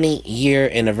 20-year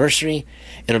anniversary.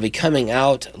 It'll be coming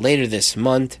out later this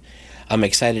month. I'm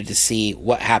excited to see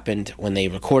what happened when they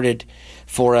recorded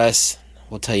for us.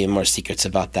 We'll tell you more secrets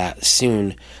about that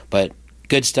soon, but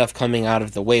good stuff coming out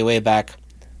of The Way Back.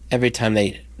 Every time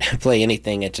they play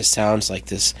anything, it just sounds like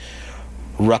this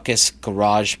ruckus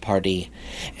garage party,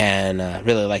 and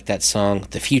really like that song,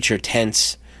 The Future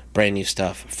Tense, brand new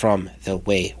stuff from The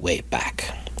Way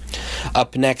Back.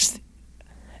 Up next,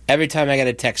 every time I get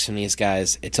a text from these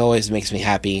guys, it always makes me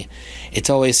happy. It's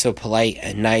always so polite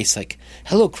and nice, like,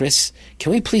 hello Chris,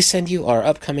 can we please send you our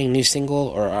upcoming new single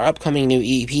or our upcoming new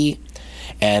EP?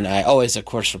 And I always, of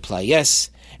course, reply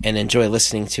yes and enjoy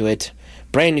listening to it.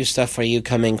 Brand new stuff for you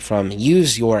coming from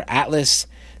Use Your Atlas.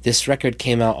 This record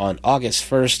came out on August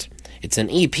 1st. It's an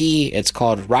EP. It's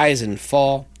called Rise and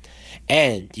Fall.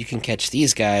 And you can catch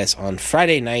these guys on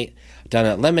Friday night down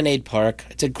at Lemonade Park.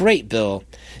 It's a great bill.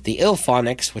 The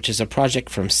Ilphonics, which is a project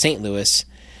from St. Louis.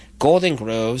 Golden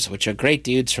Groves, which are great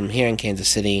dudes from here in Kansas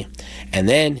City. And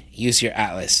then Use Your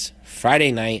Atlas.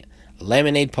 Friday night,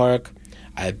 Lemonade Park.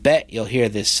 I bet you'll hear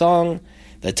this song,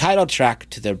 the title track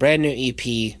to the brand new EP.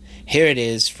 Here it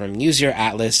is from Use Your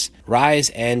Atlas, Rise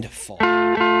and Fall.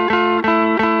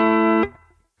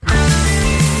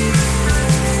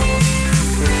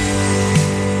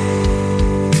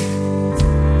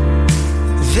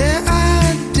 There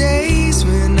are days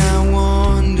when I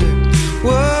wonder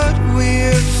what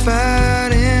we're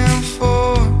fighting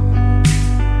for.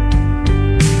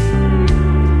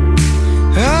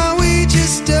 Are we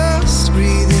just dust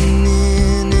breathing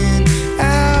in and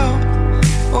out,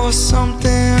 or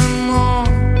something more?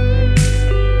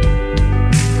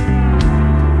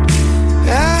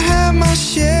 I have my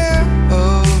share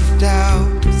of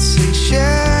doubts and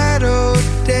shadow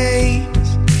days.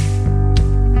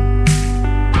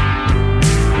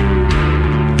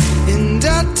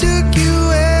 I took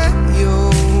you at your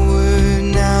word.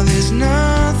 Now there's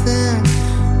nothing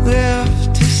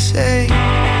left to say.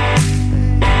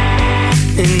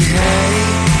 And hey,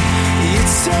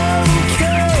 it's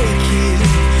okay, kid.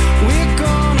 We're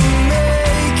gonna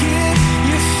make it.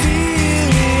 You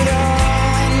feel it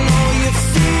all. No, you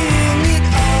feel it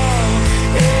all.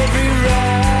 Every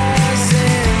rise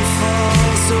and fall.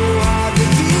 So hard to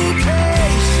be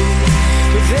patient,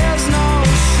 but there's no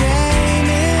shame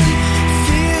in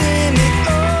feeling it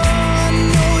all. I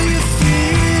know you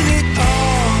feel it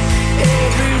all.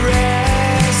 Every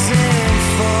rise and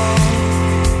fall.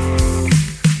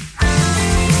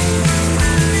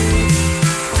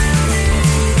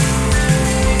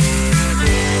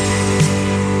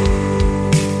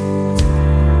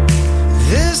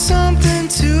 There's something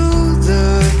to the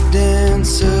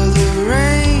dance of the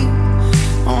rain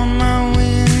on my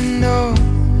window.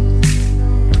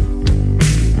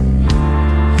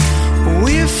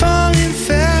 We're falling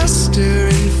faster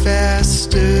and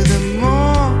faster the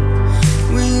more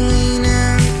we lean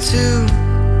into.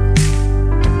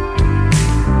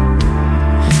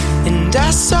 And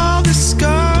I saw the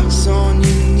scars on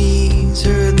your knees,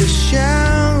 heard the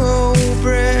shallow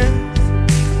breath.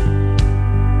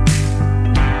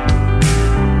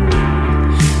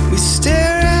 We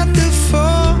stare at the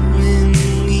falling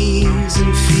leaves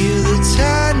and feel the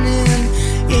tightening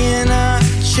in our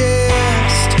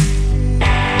chest.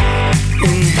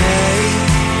 And hey,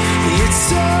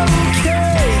 it's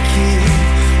okay, kid.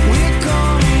 We're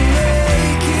gonna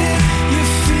make it. You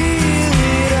feel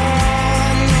it all.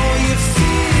 I know you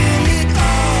feel it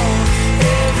all.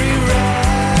 Every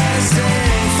rise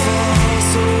and fall.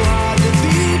 So hard to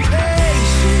be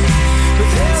patient, but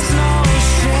there's no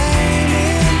shame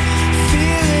in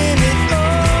feeling it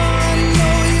all. I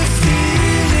know you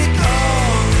feel it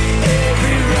all.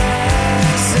 Every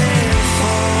rise and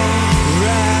fall.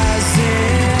 Rise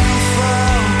and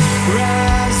fall.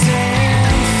 Rise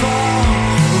and fall.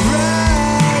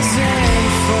 Rise and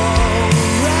fall.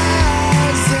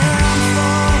 Rise and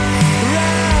fall.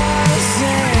 Rise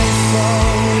and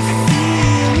fall. You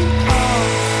feel it all.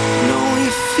 No,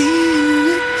 you feel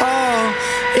it all.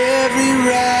 Every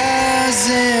rise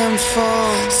and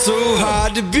fall. So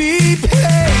hard to be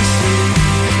patient,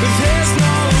 but there's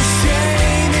no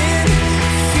shame in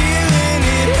feeling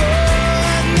it all.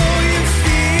 I know you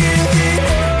feel it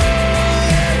all.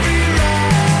 Every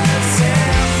rise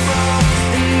and fall.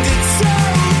 And it's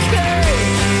okay,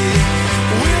 kid.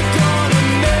 We're gonna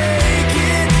make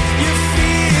it. You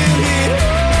feel it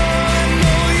all. I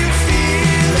know you feel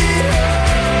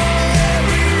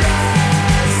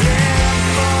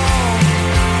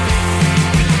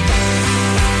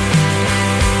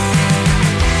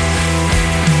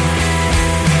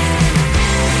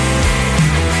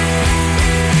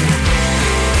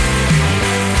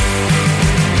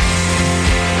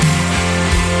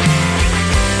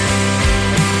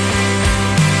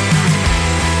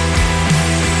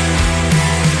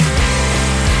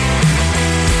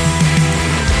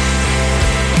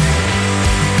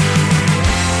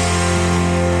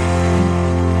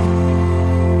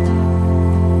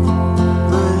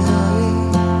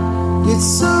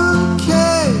It's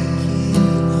okay,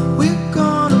 kid. We're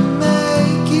gonna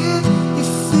make it. You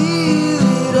feel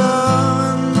it all.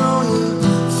 I know you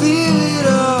feel it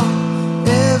all.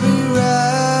 Every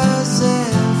rise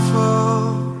and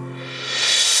fall.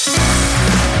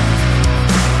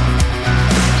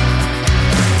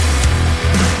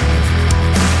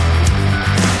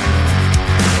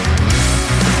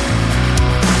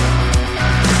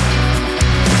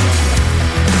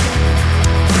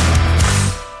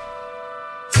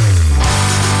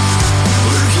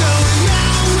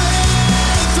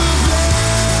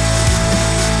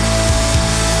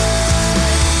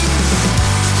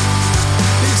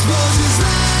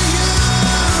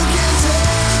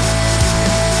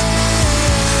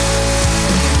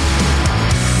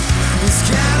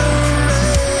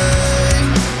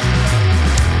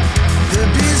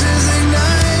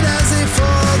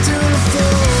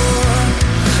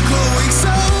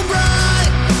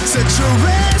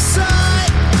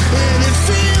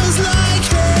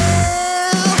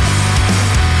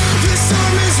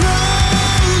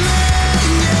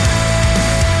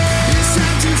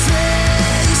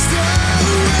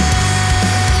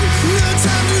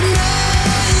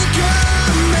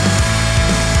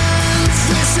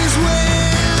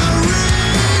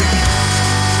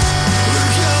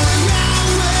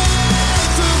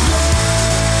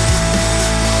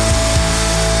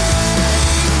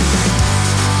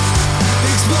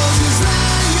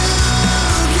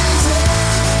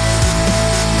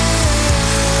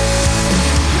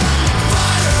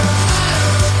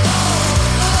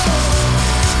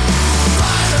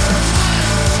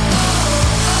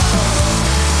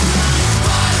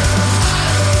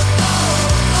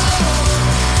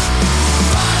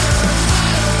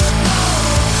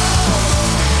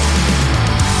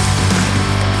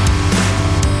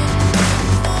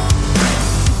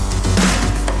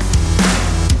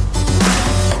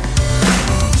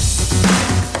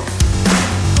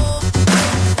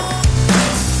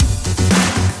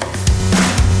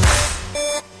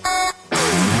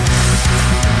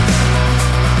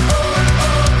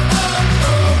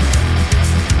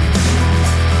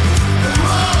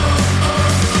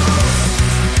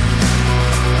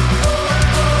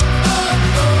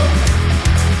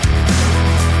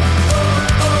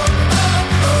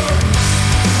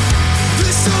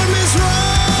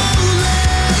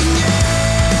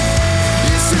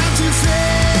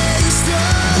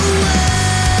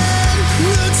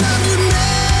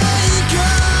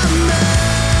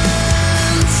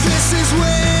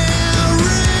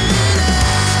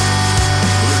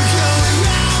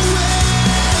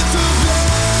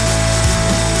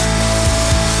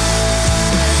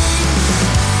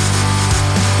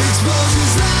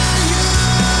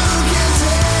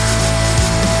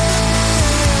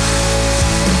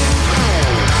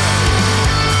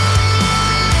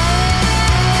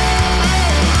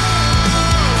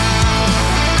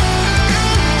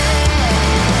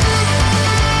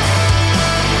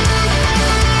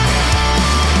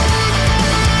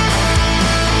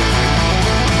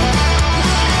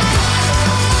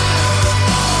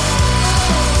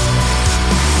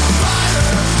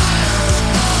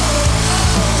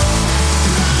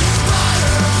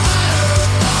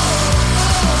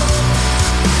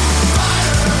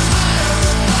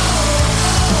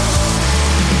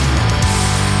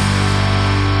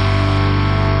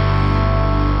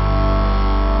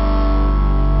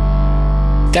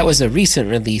 That was a recent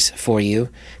release for you,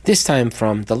 this time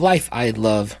from The Life I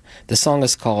Love. The song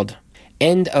is called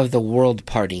End of the World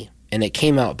Party, and it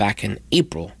came out back in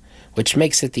April, which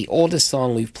makes it the oldest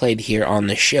song we've played here on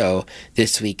the show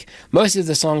this week. Most of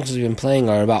the songs we've been playing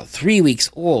are about 3 weeks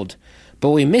old,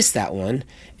 but we missed that one,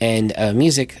 and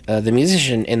the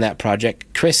musician in that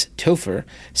project, Chris Topher,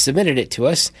 submitted it to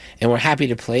us, and we're happy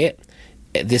to play it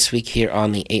this week here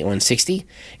on the 8160.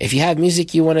 If you have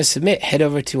music you want to submit, head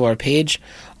over to our page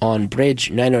on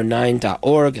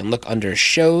bridge909.org and look under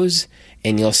shows,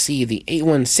 and you'll see the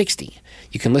 8160.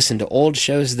 You can listen to old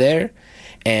shows there,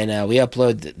 and we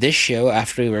upload this show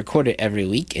after we record it every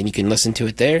week, and you can listen to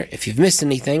it there. If you've missed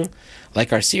anything,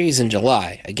 like our series in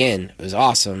July, again, it was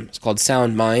awesome. It's called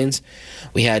Sound Minds.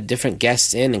 We had different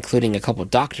guests in, including a couple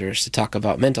doctors, to talk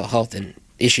about mental health and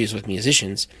issues with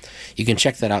musicians. You can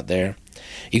check that out there.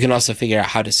 You can also figure out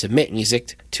how to submit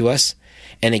music to us.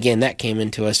 And again, that came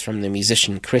into us from the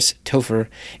musician Chris Topher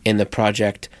in the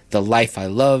project The Life I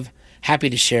Love. Happy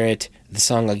to share it. The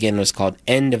song, again, was called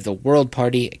End of the World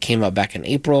Party. It came out back in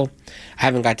April. I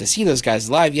haven't got to see those guys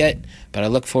live yet, but I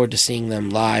look forward to seeing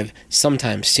them live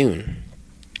sometime soon.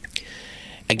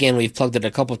 Again, we've plugged it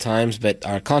a couple times, but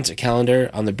our concert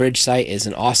calendar on the Bridge site is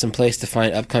an awesome place to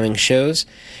find upcoming shows.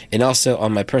 And also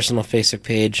on my personal Facebook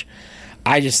page,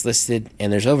 I just listed,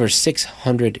 and there's over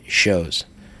 600 shows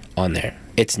on there.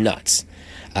 It's nuts.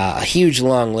 A huge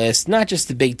long list, not just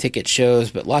the big ticket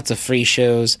shows, but lots of free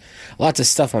shows, lots of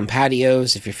stuff on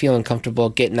patios if you're feeling comfortable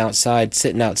getting outside,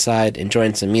 sitting outside,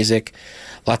 enjoying some music.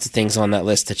 Lots of things on that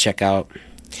list to check out.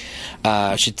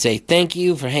 I should say thank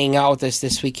you for hanging out with us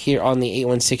this week here on the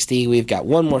 8160. We've got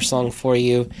one more song for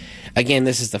you. Again,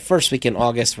 this is the first week in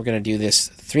August. We're going to do this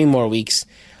 3 more weeks.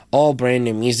 All brand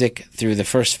new music through the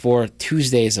first 4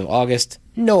 Tuesdays of August.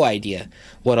 No idea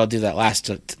what I'll do that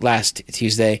last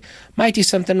Tuesday. Might do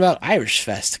something about Irish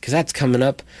Fest, because that's coming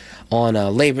up on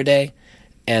Labor Day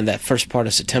and that first part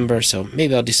of September, so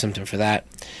maybe I'll do something for that.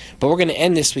 But we're going to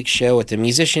end this week's show with a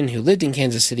musician who lived in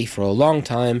Kansas City for a long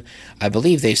time. I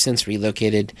believe they've since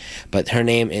relocated, but her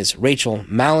name is Rachel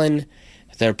Mallon.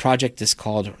 Their project is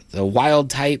called The Wild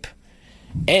Type,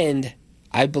 and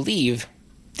I believe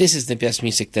this is the best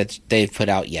music that they've put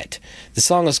out yet. The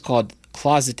song is called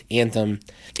Closet Anthem.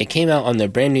 It came out on their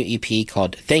brand new EP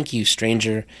called Thank You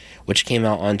Stranger, which came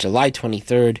out on July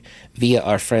 23rd via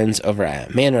our friends over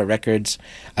at Manor Records.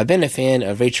 I've been a fan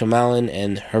of Rachel Mallon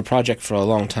and her project for a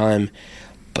long time,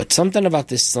 but something about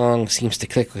this song seems to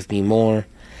click with me more.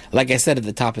 Like I said at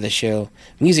the top of the show,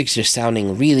 music's just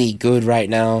sounding really good right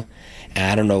now,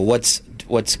 and I don't know what's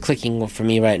clicking for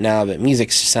me right now, but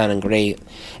music's sounding great,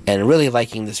 and really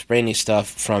liking this brand new stuff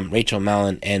from Rachel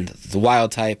Mallon and The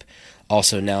Wild Type,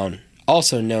 also known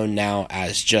now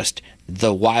as just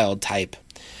The Wild Type.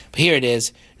 But here it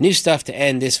is, new stuff to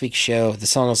end this week's show. The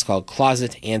song is called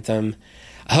Closet Anthem.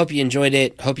 I hope you enjoyed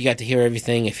it. Hope you got to hear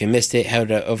everything. If you missed it,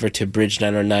 head over to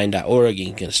bridge909.org.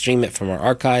 You can stream it from our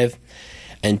archive.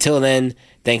 Until then,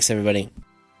 thanks everybody.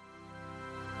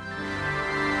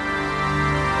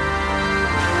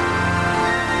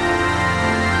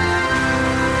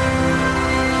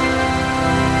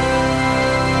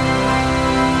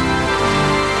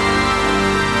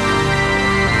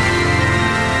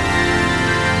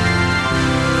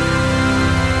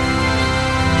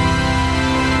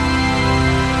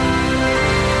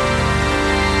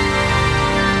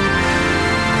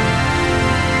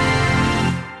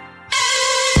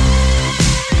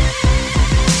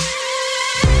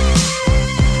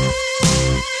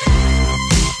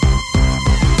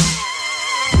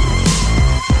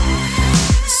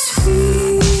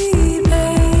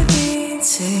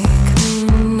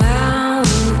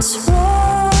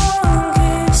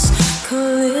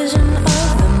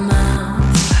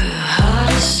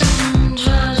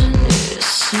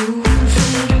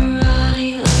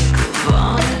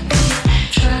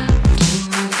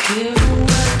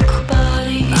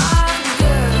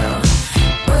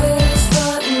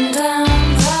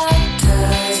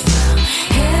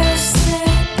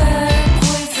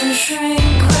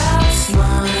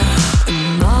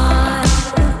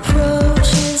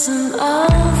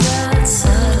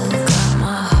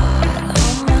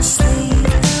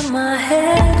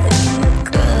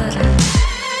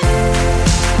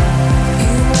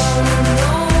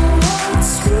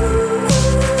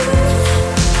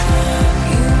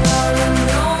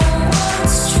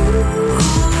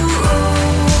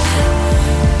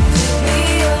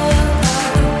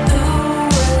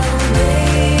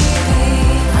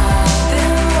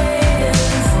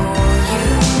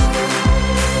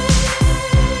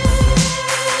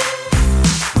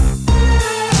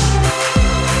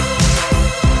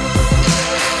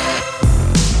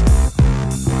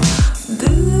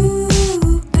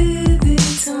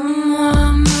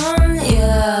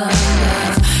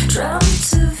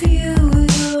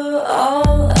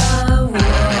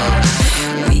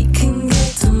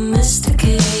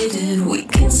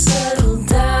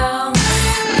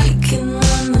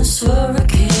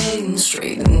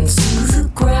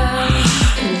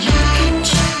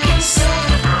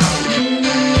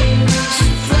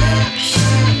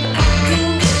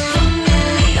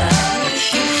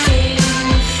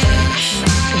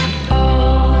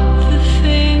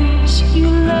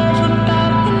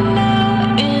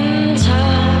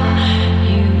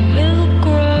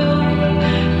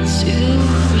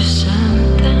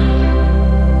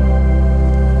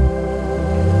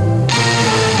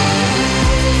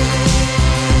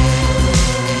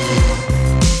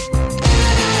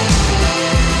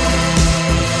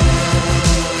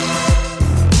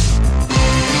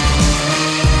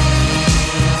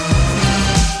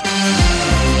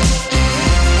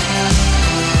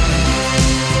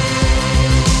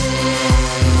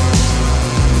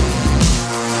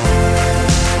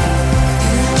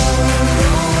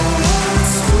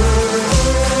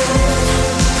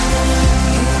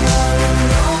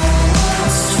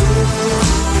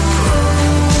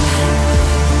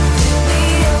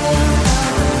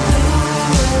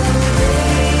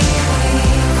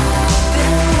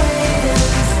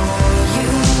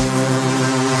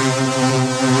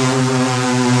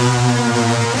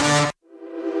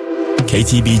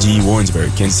 KTBG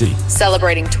Warrensburg, Kansas City.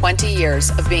 Celebrating 20 years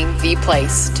of being the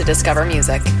place to discover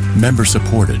music. Member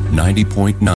supported 90.9